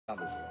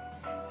others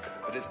will.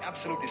 But it's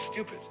absolutely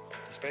stupid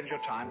to spend your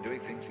time doing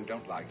things you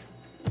don't like.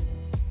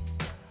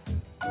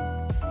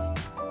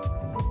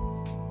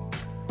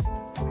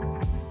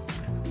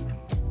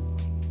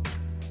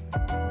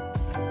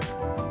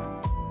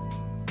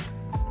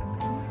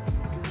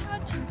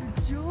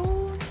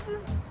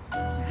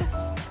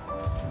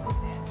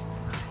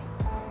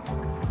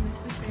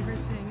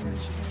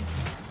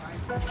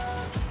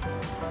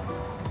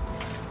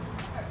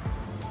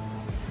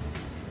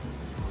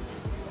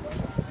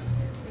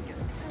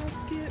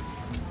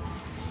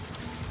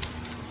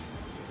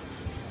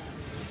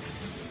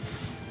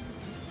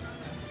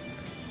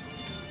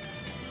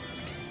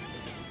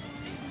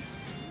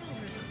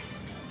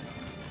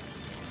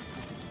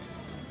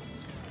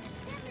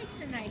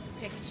 A nice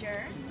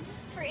picture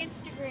for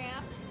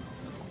Instagram.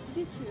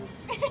 Me too.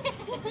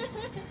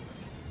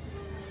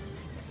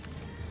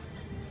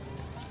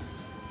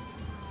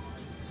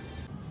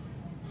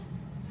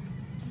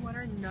 What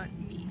are nut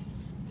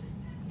meats?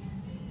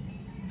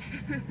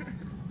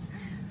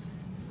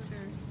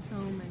 There's so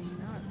many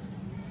nuts.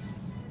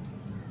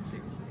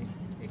 Seriously,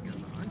 it goes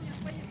on.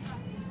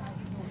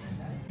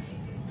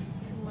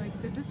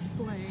 Like the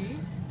display.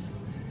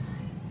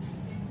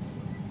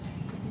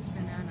 These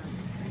bananas.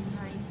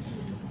 19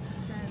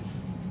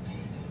 cents.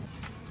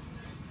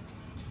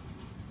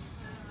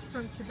 It's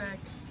from Quebec.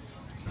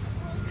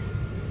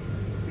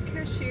 The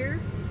cashier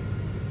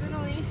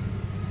accidentally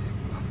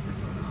knocked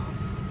this one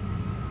off.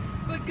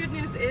 But good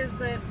news is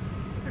that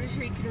I'm pretty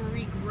sure you can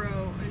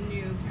regrow a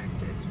new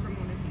cactus from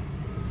one of these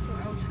leaves. So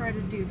I'll try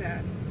to do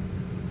that.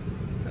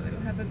 So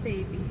it'll have a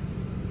baby.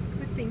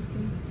 Good things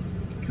can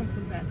come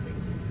from bad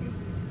things, you see.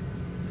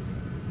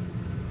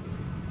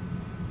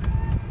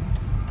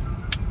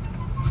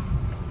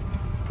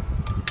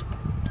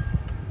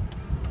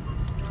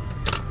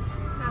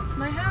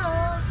 My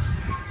house.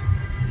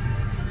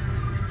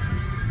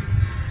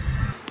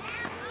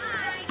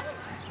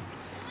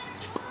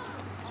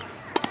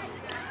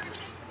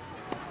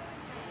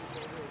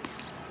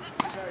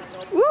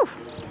 Woo!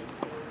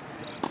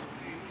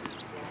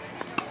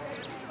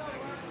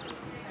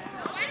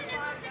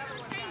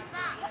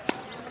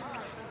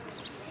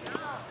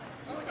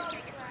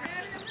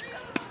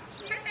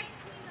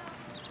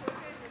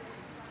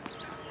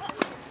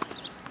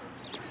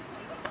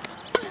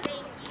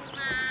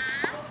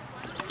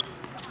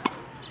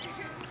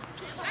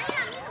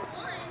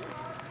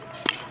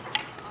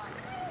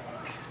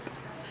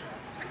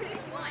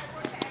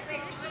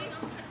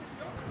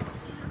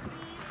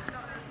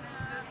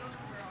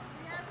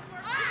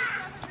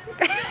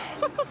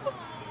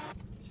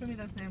 Show me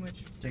that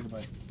sandwich. Take a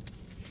bite.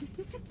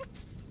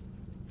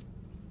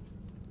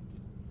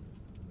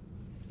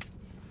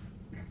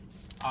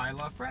 I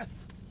love bread.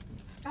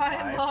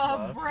 I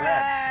love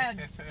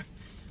bread.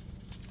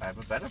 I have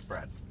a bed of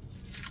bread.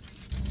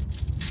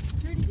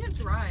 Dude, you can't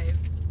drive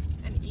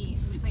and eat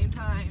at the same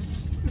time.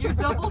 You're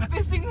double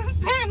fisting the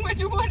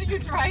sandwich. What are you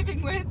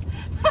driving with?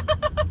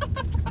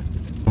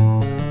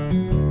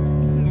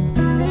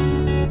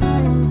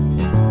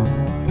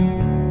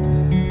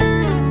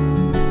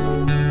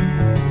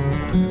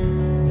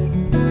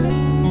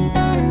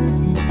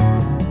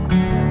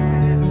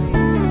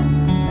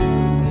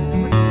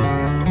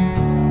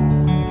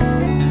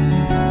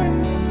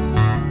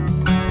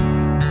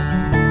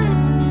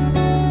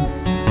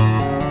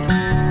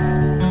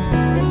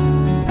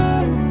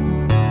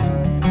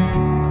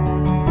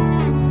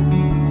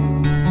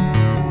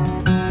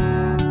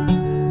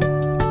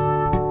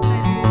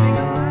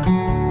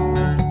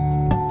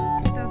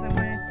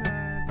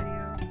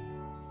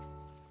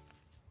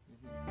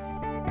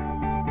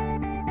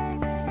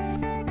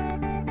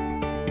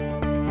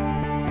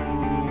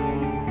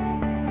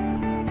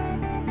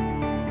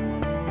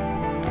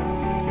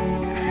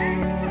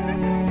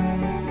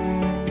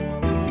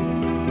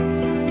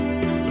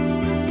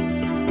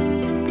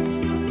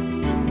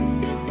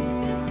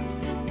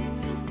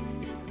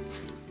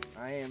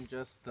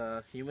 Just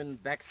a human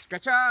back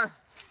stretcher.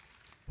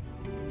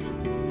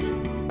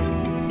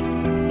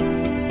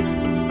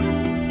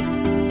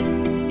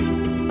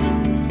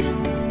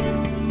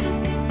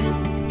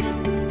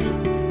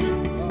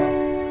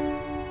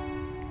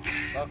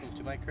 Welcome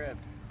to my crib.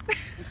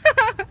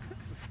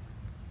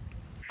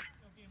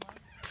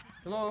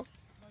 Hello.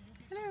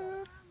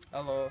 Hello.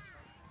 Hello.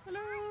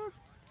 Hello.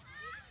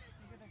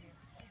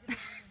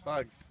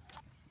 Bugs.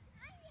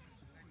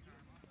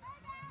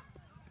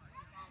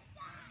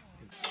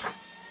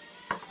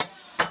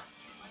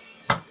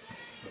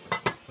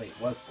 Plate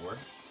was for.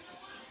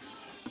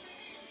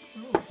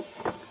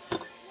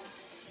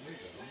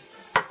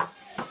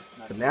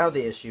 But now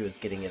the issue is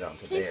getting it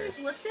onto there. Can you just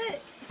lift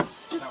it?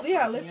 Just,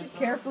 yeah, lift it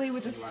carefully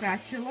with a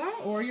spatula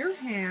or your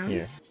hands.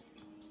 Here.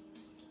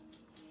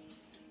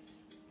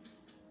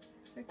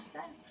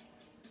 Success.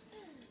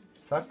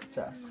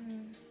 Success.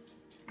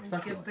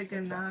 Let's get the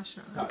ganache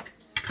on. Suck.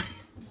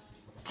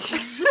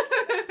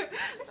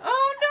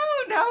 Oh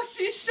no, now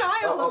she's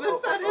shy all of a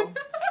sudden.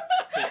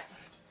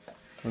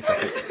 1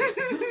 second.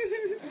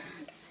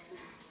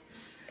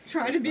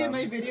 Trying to be in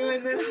my video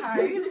and then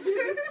hides.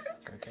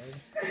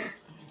 Okay.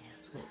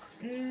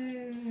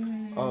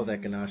 Oh,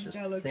 that ganache is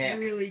That looks thick.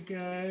 really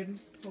good.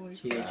 Holy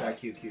crap.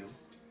 THIQQ.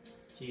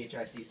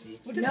 THICC.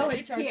 What is No,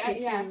 it's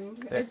THIQQ? yeah.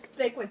 It's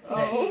thick with two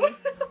Oh. C's.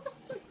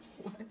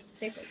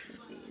 Thick with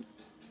two C's.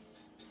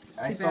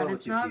 I Too spell bad it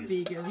it's with not two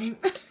Q's. vegan.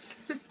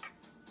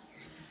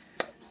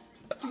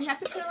 Do we have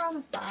to put it on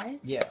the side?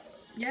 Yeah.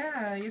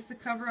 Yeah, you have to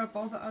cover up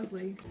all the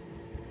ugly.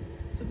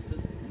 So this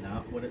is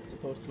not what it's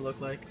supposed to look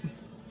like,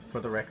 for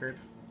the record.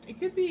 It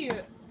could be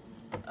a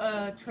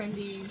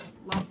trendy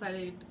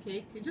lopsided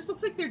cake. It just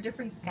looks like they're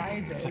different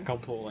sizes. It's like I'm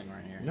pulling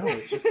right here. No,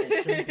 it's just,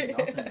 it shouldn't be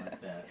nothing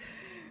like that.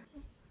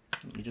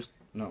 You just,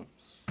 no,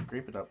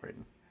 scrape it up right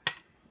now.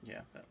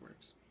 Yeah, that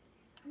works.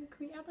 Oh,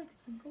 can we add like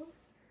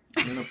sprinkles?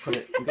 You're gonna put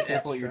it, be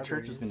careful, your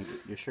strawberry. church is gonna get,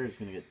 your shirt is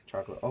gonna get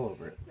chocolate all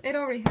over it. It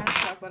already has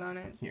chocolate on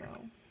it, Here.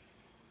 so.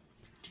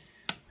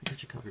 I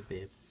got you covered,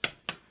 babe.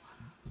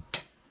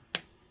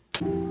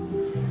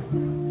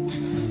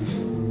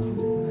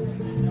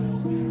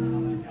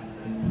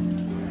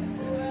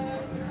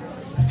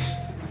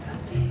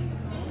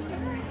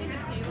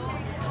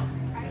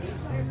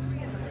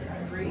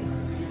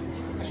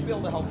 I should be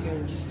able to help you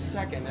in just a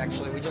second,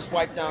 actually. We just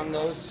wiped down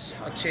those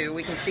two.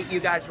 We can seat you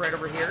guys right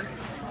over here.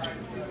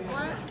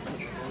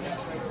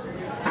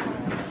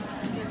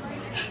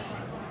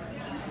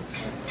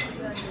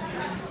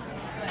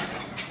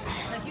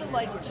 Like you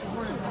like what you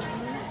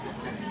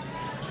want.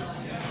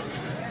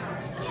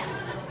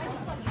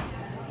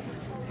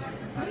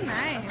 So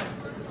nice.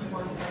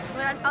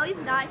 When Ellie's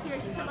not here,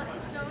 she said, let's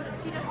just know.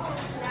 She just told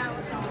us now.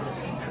 Which is what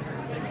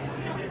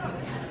she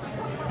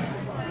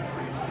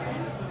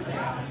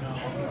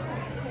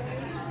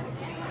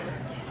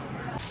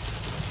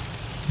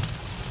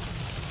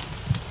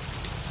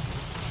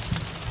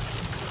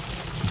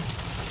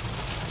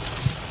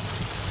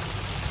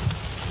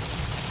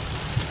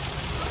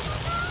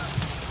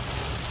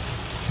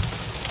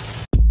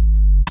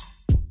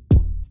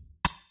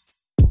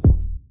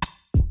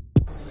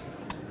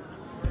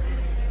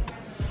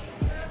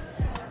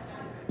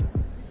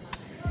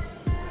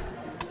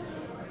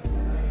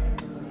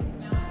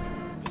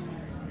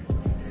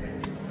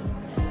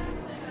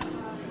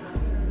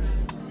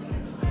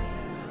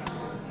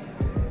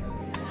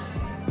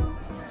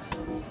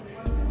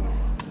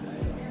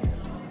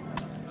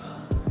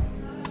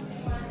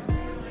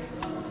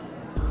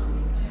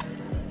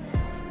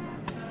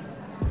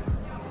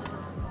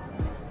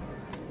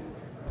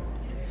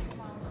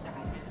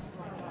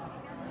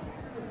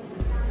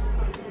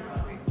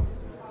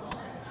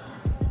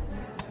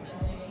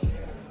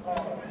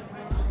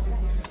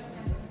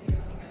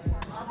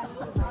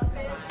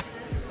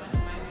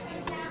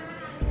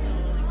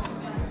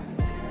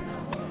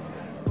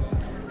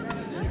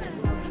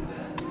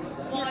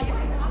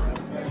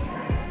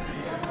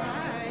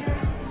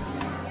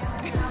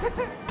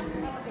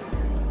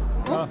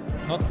Oh,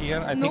 not here.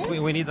 I think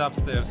No? we need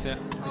upstairs, yeah.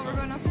 Oh, we're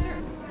going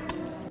upstairs.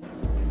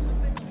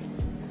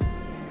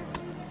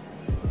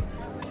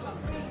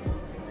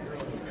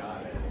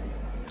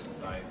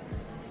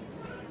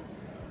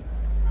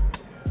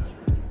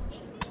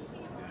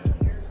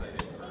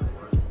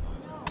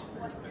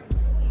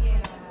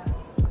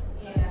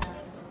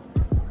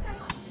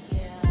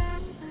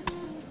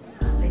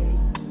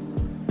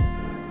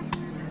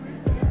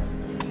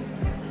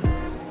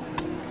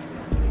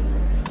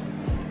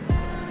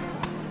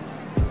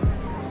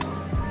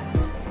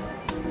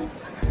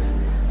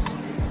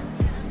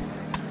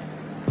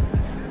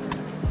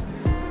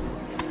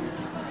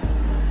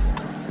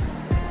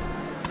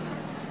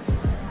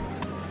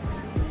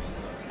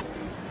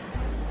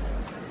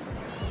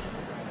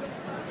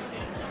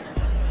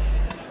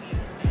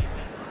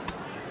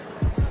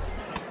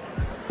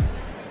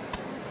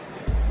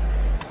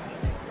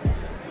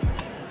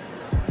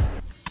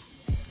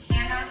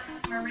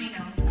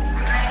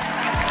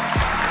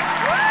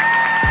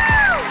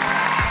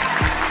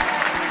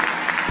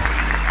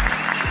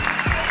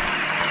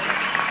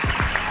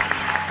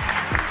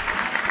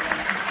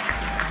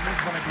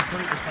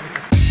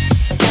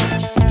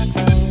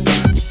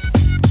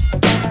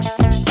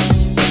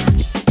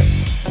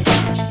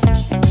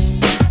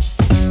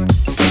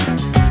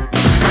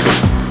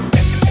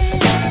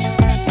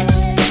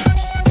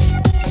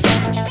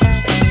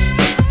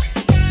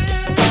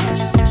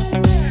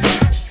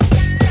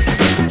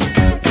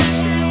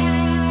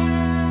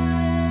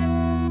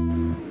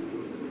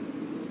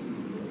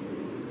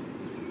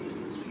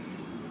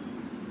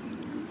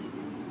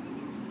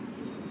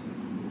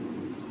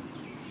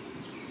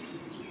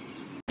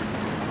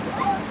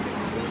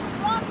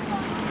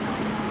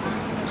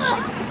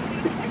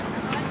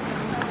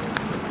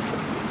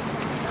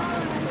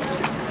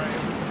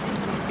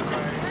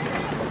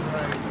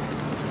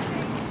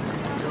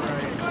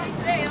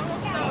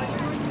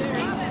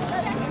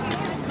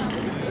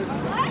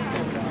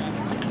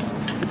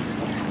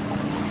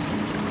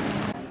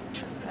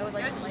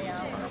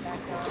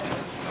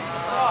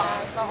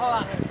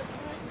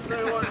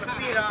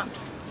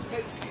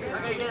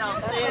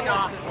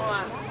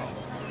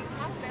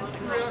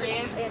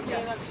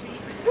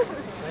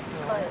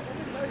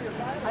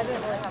 I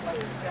didn't really have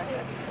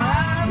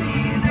like.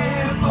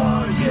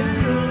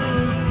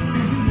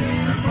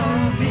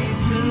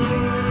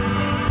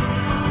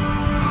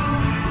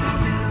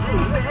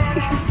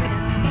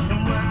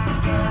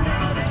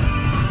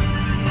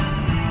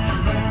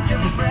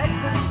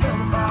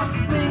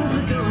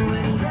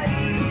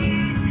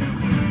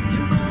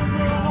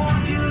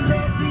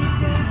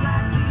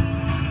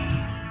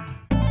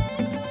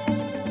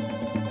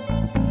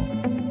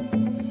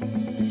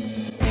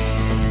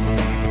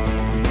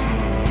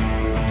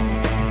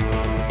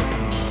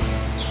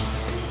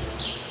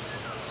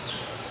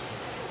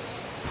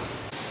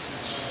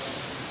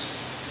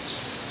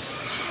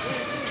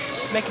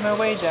 Making my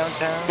way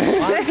downtown,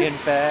 walking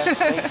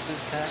fast,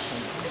 faces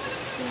passing.